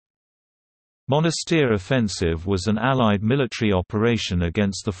Monastir Offensive was an Allied military operation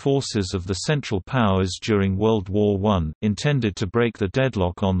against the forces of the Central Powers during World War I, intended to break the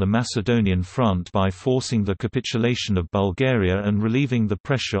deadlock on the Macedonian front by forcing the capitulation of Bulgaria and relieving the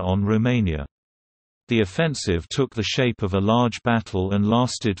pressure on Romania. The offensive took the shape of a large battle and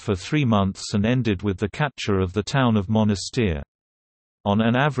lasted for 3 months and ended with the capture of the town of Monastir. On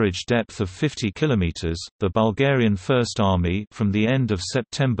an average depth of 50 km, the Bulgarian First Army from the end of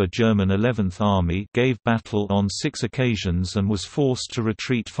September German 11th Army gave battle on 6 occasions and was forced to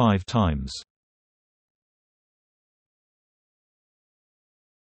retreat 5 times.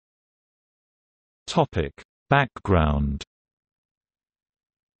 Background.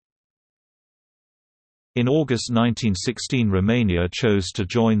 In August 1916, Romania chose to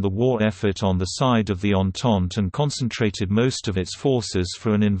join the war effort on the side of the Entente and concentrated most of its forces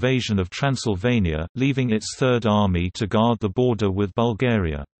for an invasion of Transylvania, leaving its Third Army to guard the border with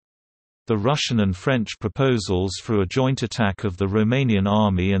Bulgaria. The Russian and French proposals for a joint attack of the Romanian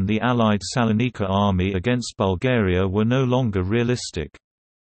army and the Allied Salonika army against Bulgaria were no longer realistic.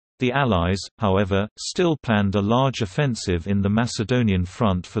 The Allies, however, still planned a large offensive in the Macedonian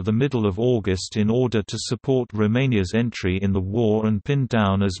front for the middle of August in order to support Romania's entry in the war and pin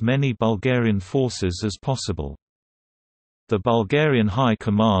down as many Bulgarian forces as possible. The Bulgarian High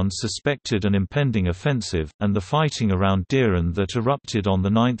Command suspected an impending offensive, and the fighting around Diran that erupted on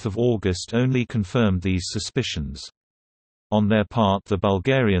 9 August only confirmed these suspicions. On their part, the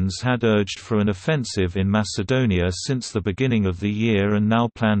Bulgarians had urged for an offensive in Macedonia since the beginning of the year and now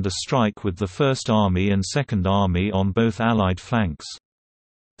planned a strike with the First Army and Second Army on both Allied flanks.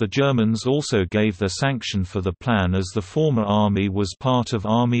 The Germans also gave their sanction for the plan as the former army was part of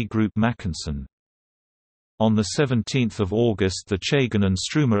Army Group Mackensen. On 17 August the Chagan and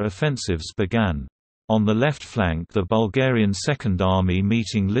Struma offensives began. On the left flank, the Bulgarian Second Army,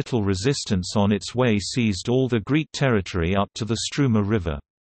 meeting little resistance on its way, seized all the Greek territory up to the Struma River.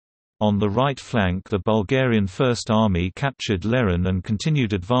 On the right flank, the Bulgarian First Army captured Lerin and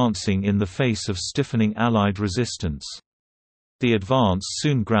continued advancing in the face of stiffening Allied resistance. The advance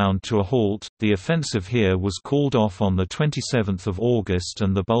soon ground to a halt. The offensive here was called off on 27 August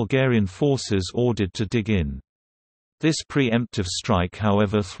and the Bulgarian forces ordered to dig in. This preemptive strike,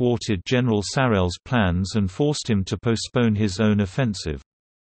 however, thwarted General Sarel's plans and forced him to postpone his own offensive.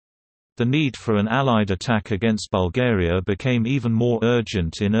 The need for an Allied attack against Bulgaria became even more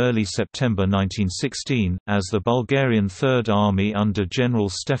urgent in early September 1916, as the Bulgarian Third Army under General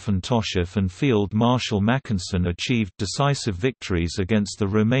Stefan Toshev and Field Marshal Mackensen achieved decisive victories against the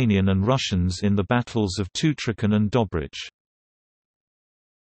Romanian and Russians in the battles of Tutrichan and Dobrich.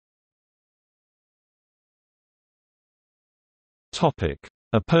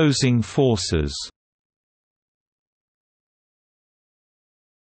 Opposing forces.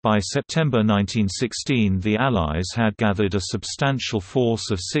 By September 1916, the Allies had gathered a substantial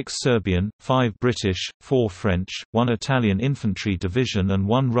force of 6 Serbian, 5 British, 4 French, 1 Italian infantry division and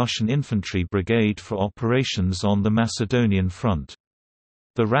 1 Russian infantry brigade for operations on the Macedonian front.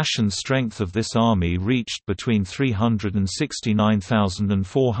 The ration strength of this army reached between 369,000 and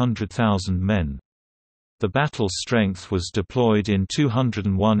 400,000 men. The battle strength was deployed in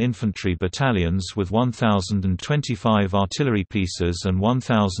 201 infantry battalions with 1,025 artillery pieces and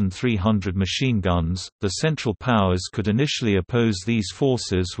 1,300 machine guns. The Central Powers could initially oppose these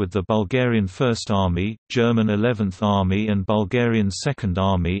forces with the Bulgarian First Army, German 11th Army, and Bulgarian Second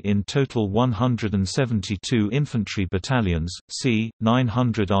Army, in total 172 infantry battalions, c.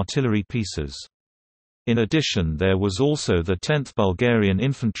 900 artillery pieces. In addition, there was also the 10th Bulgarian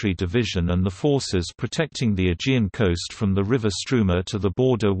Infantry Division and the forces protecting the Aegean coast from the river Struma to the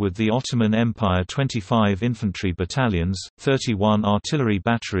border with the Ottoman Empire, 25 infantry battalions, 31 artillery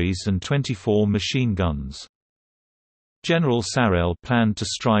batteries and 24 machine guns. General Sarel planned to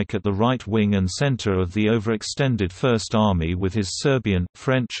strike at the right wing and center of the overextended First Army with his Serbian,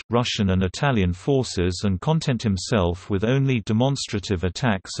 French, Russian and Italian forces and content himself with only demonstrative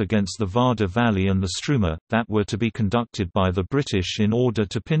attacks against the Vardar Valley and the Struma, that were to be conducted by the British in order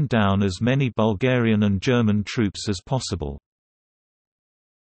to pin down as many Bulgarian and German troops as possible.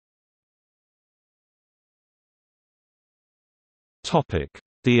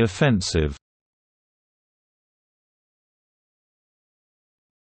 The offensive.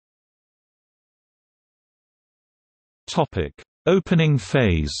 Opening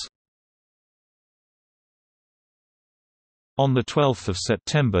phase. On 12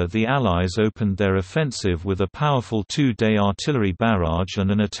 September the Allies opened their offensive with a powerful 2-day artillery barrage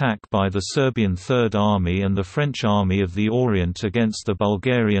and an attack by the Serbian Third Army and the French Army of the Orient against the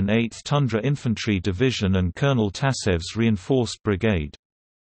Bulgarian 8th Tundra Infantry Division and Colonel Tassev's reinforced brigade.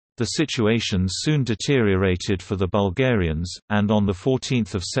 The situation soon deteriorated for the Bulgarians, and on 14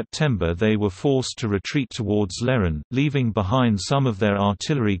 September they were forced to retreat towards Lerin, leaving behind some of their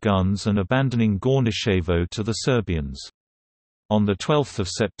artillery guns and abandoning Gornishevo to the Serbians. On 12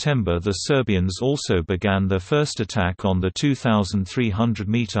 September the Serbians also began their first attack on the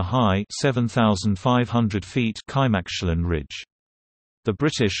 2,300-metre-high (7,500 feet) Kajmakchalan Ridge. The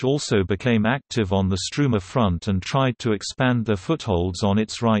British also became active on the Struma front and tried to expand their footholds on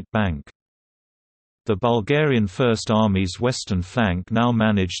its right bank. The Bulgarian First Army's western flank now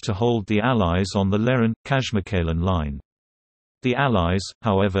managed to hold the Allies on the Lerin-Kajmakchalan line. The Allies,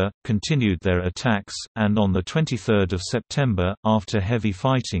 however, continued their attacks, and on 23 September, after heavy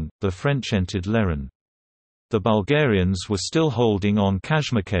fighting, the French entered Lerin. The Bulgarians were still holding on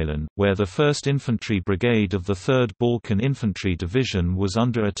Kajmakchalan, where the 1st Infantry Brigade of the 3rd Balkan Infantry Division was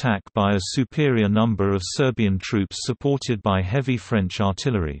under attack by a superior number of Serbian troops supported by heavy French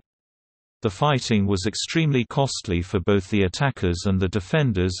artillery. The fighting was extremely costly for both the attackers and the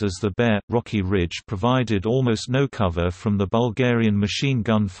defenders, as the bare, rocky ridge provided almost no cover from the Bulgarian machine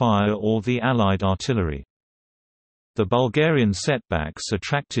gun fire or the Allied artillery. The Bulgarian setbacks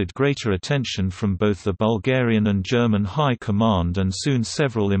attracted greater attention from both the Bulgarian and German High Command, and soon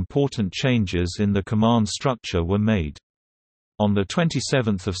several important changes in the command structure were made. On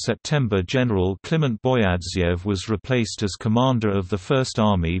 27 September General Kliment Boyadziev was replaced as commander of the First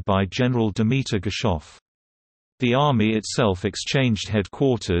Army by General Dimitar Gashov. The army itself exchanged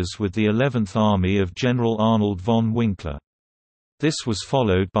headquarters with the 11th Army of General Arnold von Winkler. This was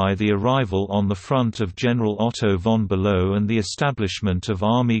followed by the arrival on the front of General Otto von Below and the establishment of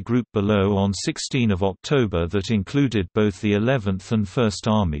Army Group Below on 16 October that included both the 11th and 1st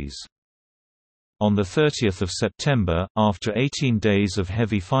Armies. On 30 September, after 18 days of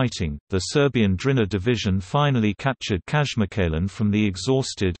heavy fighting, the Serbian Drina Division finally captured Kajmakchalan from the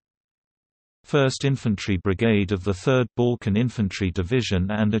exhausted 1st Infantry Brigade of the 3rd Balkan Infantry Division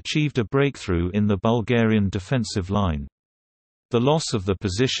and achieved a breakthrough in the Bulgarian defensive line. The loss of the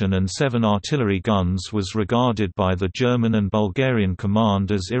position and 7 artillery guns was regarded by the German and Bulgarian command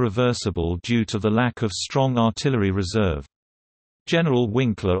as irreversible due to the lack of strong artillery reserve. General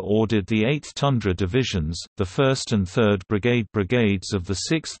Winkler ordered the 8th Tundra Divisions, the 1st and 3rd Brigades of the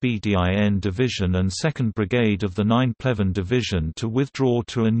 6th BDIN Division and 2nd Brigade of the 9th Pleven Division to withdraw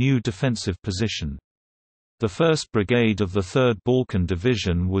to a new defensive position. The 1st Brigade of the 3rd Balkan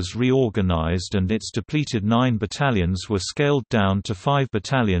Division was reorganized and its depleted 9 battalions were scaled down to 5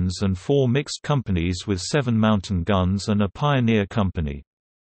 battalions and 4 mixed companies with 7 mountain guns and a pioneer company.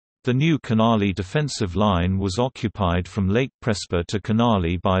 The new Kanali defensive line was occupied from Lake Prespa to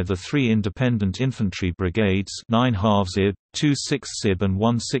Kanali by the 3 independent infantry brigades 9 halves IB, 2 sixths IB and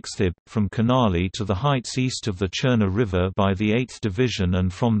 1 sixth IB, from Kanali to the heights east of the Cherna River by the 8th Division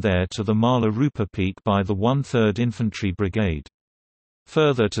and from there to the Mala Rupa Peak by the 1/3 Infantry Brigade.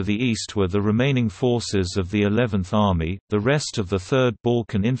 Further to the east were the remaining forces of the 11th Army, the rest of the 3rd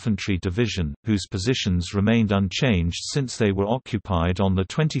Balkan Infantry Division, whose positions remained unchanged since they were occupied on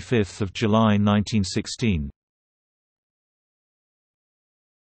 25 July 1916.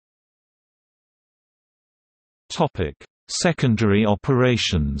 Secondary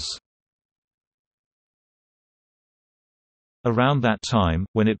operations. Around that time,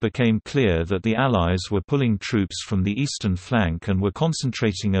 when it became clear that the Allies were pulling troops from the eastern flank and were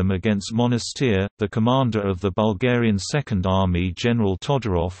concentrating them against Monastir, the commander of the Bulgarian Second Army General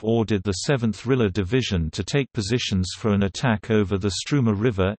Todorov ordered the 7th Rila Division to take positions for an attack over the Struma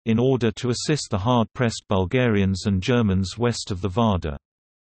River, in order to assist the hard-pressed Bulgarians and Germans west of the Vardar.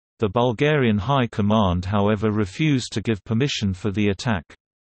 The Bulgarian High Command however refused to give permission for the attack.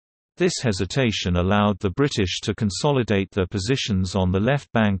 This hesitation allowed the British to consolidate their positions on the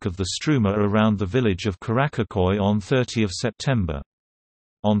left bank of the Struma around the village of Karakakoi on 30 September.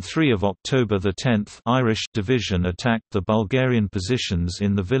 On 3 October the 10th Irish Division attacked the Bulgarian positions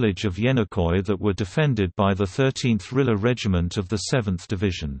in the village of Yenikoi that were defended by the 13th Rila Regiment of the 7th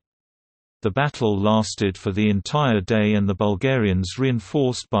Division. The battle lasted for the entire day and the Bulgarians,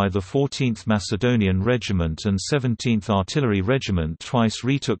 reinforced by the 14th Macedonian Regiment and 17th Artillery Regiment, twice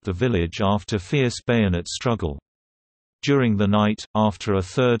retook the village after fierce bayonet struggle. During the night, after a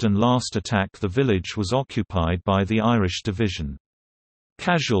third and last attack, the village was occupied by the Irish Division.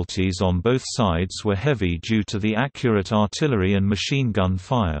 Casualties on both sides were heavy due to the accurate artillery and machine gun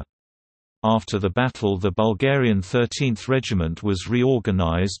fire. After the battle, the Bulgarian 13th Regiment was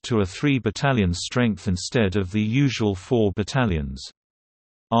reorganized to a 3 battalion strength instead of the usual 4 battalions.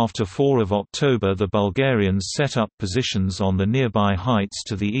 After 4 October, the Bulgarians set up positions on the nearby heights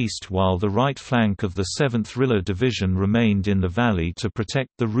to the east, while the right flank of the 7th Rila Division remained in the valley to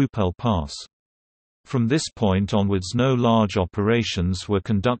protect the Rupel Pass. From this point onwards no large operations were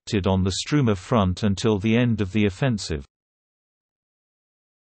conducted on the Struma front until the end of the offensive.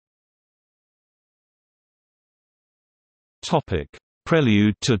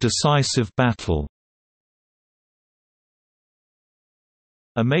 Prelude to decisive battle.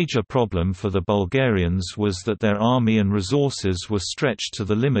 A major problem for the Bulgarians was that their army and resources were stretched to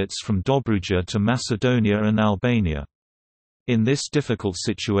the limits from Dobruja to Macedonia and Albania. In this difficult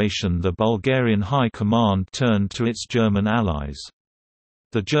situation, the Bulgarian High Command turned to its German allies.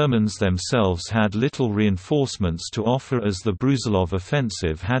 The Germans themselves had little reinforcements to offer, as the Brusilov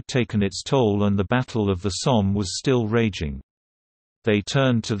offensive had taken its toll and the Battle of the Somme was still raging. They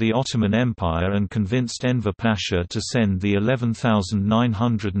turned to the Ottoman Empire and convinced Enver Pasha to send the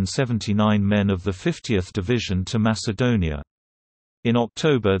 11,979 men of the 50th Division to Macedonia. In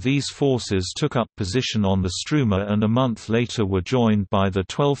October, these forces took up position on the Struma and a month later were joined by the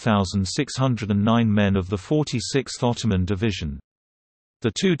 12,609 men of the 46th Ottoman Division.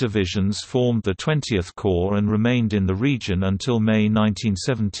 The two divisions formed the 20th Corps and remained in the region until May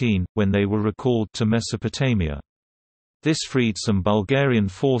 1917, when they were recalled to Mesopotamia. This freed some Bulgarian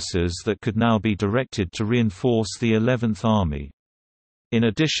forces that could now be directed to reinforce the 11th Army. In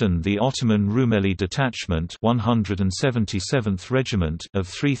addition, the Ottoman Rumeli Detachment 177th Regiment of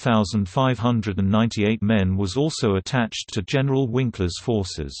 3,598 men was also attached to General Winkler's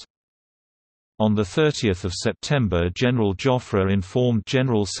forces. On 30 September, General Joffre informed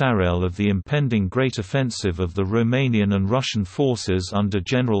General Sarel of the impending great offensive of the Romanian and Russian forces under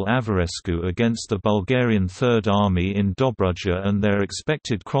General Averescu against the Bulgarian Third Army in Dobruja and their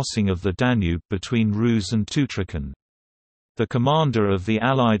expected crossing of the Danube between Ruse and Tutrakan. The commander of the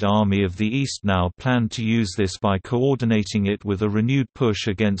Allied Army of the East now planned to use this by coordinating it with a renewed push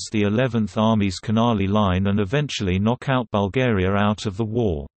against the 11th Army's Kanali line and eventually knock out Bulgaria out of the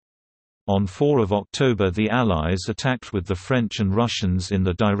war. On 4 October, the Allies attacked with the French and Russians in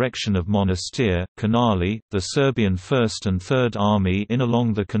the direction of Monastir, Kanali, the Serbian 1st and 3rd Army in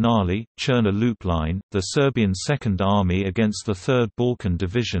along the Kanali, Cherna loop line, the Serbian 2nd Army against the 3rd Balkan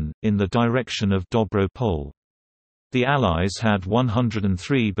Division, in the direction of Dobro Pole. The Allies had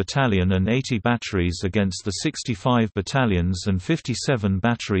 103 battalion and 80 batteries against the 65 battalions and 57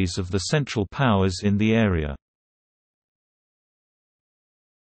 batteries of the Central Powers in the area.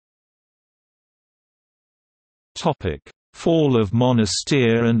 Fall of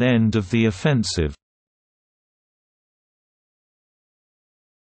Monastir and end of the offensive.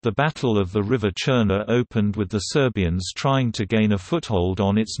 The Battle of the River Cherna opened with the Serbians trying to gain a foothold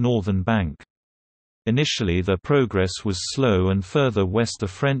on its northern bank. Initially their progress was slow, and further west the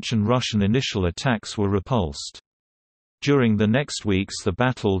French and Russian initial attacks were repulsed. During the next weeks the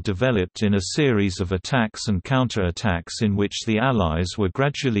battle developed in a series of attacks and counter-attacks in which the Allies were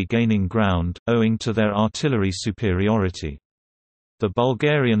gradually gaining ground, owing to their artillery superiority. The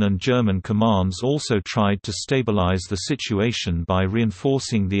Bulgarian and German commands also tried to stabilize the situation by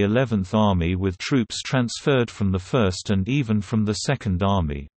reinforcing the 11th Army with troops transferred from the 1st and even from the 2nd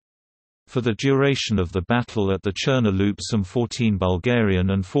Army. For the duration of the battle at the Cherna Loop, some 14 Bulgarian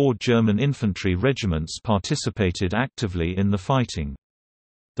and 4 German infantry regiments participated actively in the fighting.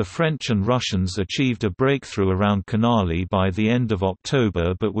 The French and Russians achieved a breakthrough around Kanali by the end of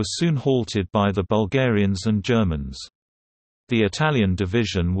October but were soon halted by the Bulgarians and Germans. The Italian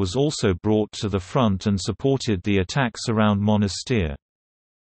division was also brought to the front and supported the attacks around Monastir.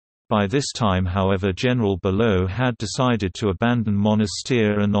 By this time, however, General Below had decided to abandon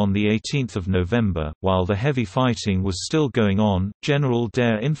Monastir, and on 18 November, while the heavy fighting was still going on, General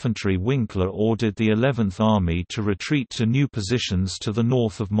der Infantry Winkler ordered the 11th Army to retreat to new positions to the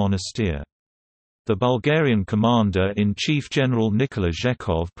north of Monastir. The Bulgarian commander-in-chief General Nikola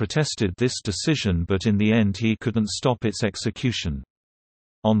Zhekov protested this decision, but in the end he couldn't stop its execution.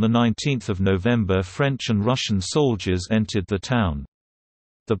 On 19 November, French and Russian soldiers entered the town.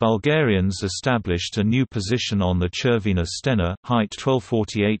 The Bulgarians established a new position on the Chervina Stena, height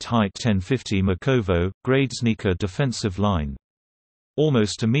 1248, height 1050 Makovo, Gradesnica defensive line.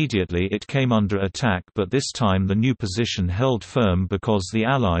 Almost immediately it came under attack, but this time the new position held firm because the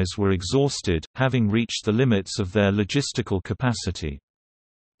Allies were exhausted, having reached the limits of their logistical capacity.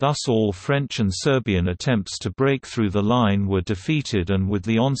 Thus all French and Serbian attempts to break through the line were defeated, and with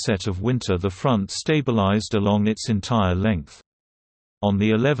the onset of winter the front stabilized along its entire length. On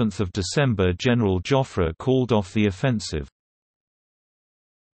the 11th of December, General Joffre called off the offensive.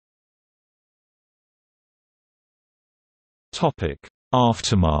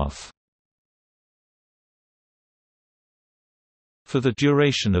 Aftermath. For the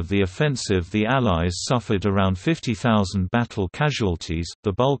duration of the offensive, the Allies suffered around 50,000 battle casualties,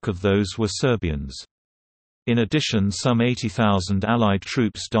 the bulk of those were Serbians. In addition, some 80,000 Allied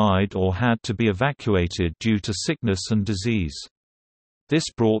troops died or had to be evacuated due to sickness and disease.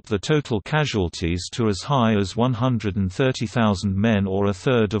 This brought the total casualties to as high as 130,000 men, or a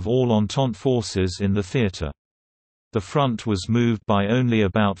third of all Entente forces in the theatre. The front was moved by only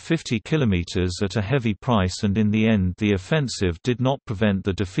about 50 kilometers at a heavy price, and in the end the offensive did not prevent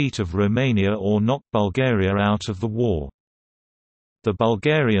the defeat of Romania or knock Bulgaria out of the war. The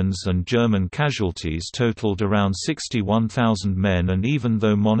Bulgarians and German casualties totaled around 61,000 men, and even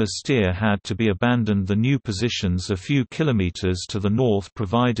though Monastir had to be abandoned, the new positions a few kilometers to the north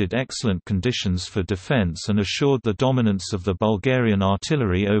provided excellent conditions for defense and assured the dominance of the Bulgarian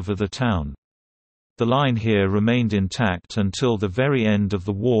artillery over the town. The line here remained intact until the very end of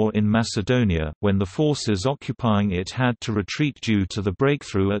the war in Macedonia, when the forces occupying it had to retreat due to the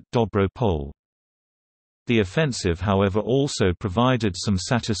breakthrough at Dobro Pole. The offensive, however, also provided some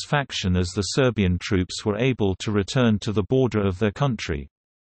satisfaction, as the Serbian troops were able to return to the border of their country.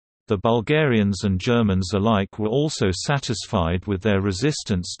 The Bulgarians and Germans alike were also satisfied with their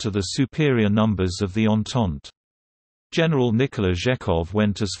resistance to the superior numbers of the Entente. General Nikola Zhekov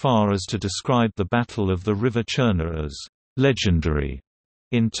went as far as to describe the Battle of the River Cherna as legendary,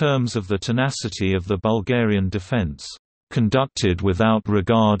 in terms of the tenacity of the Bulgarian defense, conducted without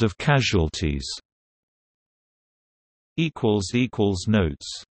regard of casualties.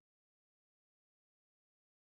 Notes